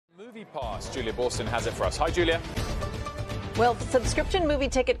MoviePass. Julia Boorstin has it for us. Hi, Julia. Well, subscription movie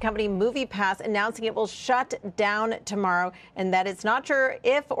ticket company MoviePass announcing it will shut down tomorrow and that it's not sure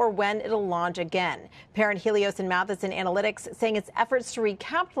if or when it'll launch again. Parent Helios and Matheson Analytics saying its efforts to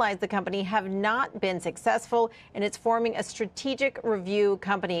recapitalize the company have not been successful and it's forming a strategic review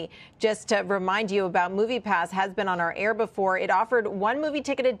company. Just to remind you about MoviePass has been on our air before. It offered one movie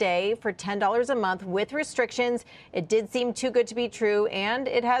ticket a day for $10 a month with restrictions. It did seem too good to be true, and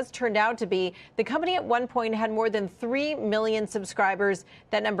it has turned out to be. The company at one point had more than 3 million subscribers,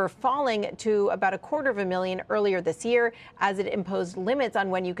 that number falling to about 250,000 earlier this year as it imposed limits on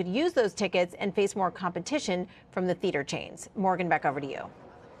when you could use those tickets and face more competition from the theater chains. Morgan, back over to you.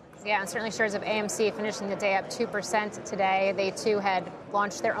 Yeah, and certainly shares of AMC finishing the day up 2% today. They too had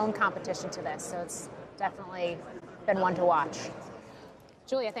launched their own competition to this, so it's definitely been one to watch.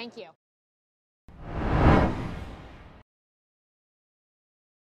 Julia, thank you.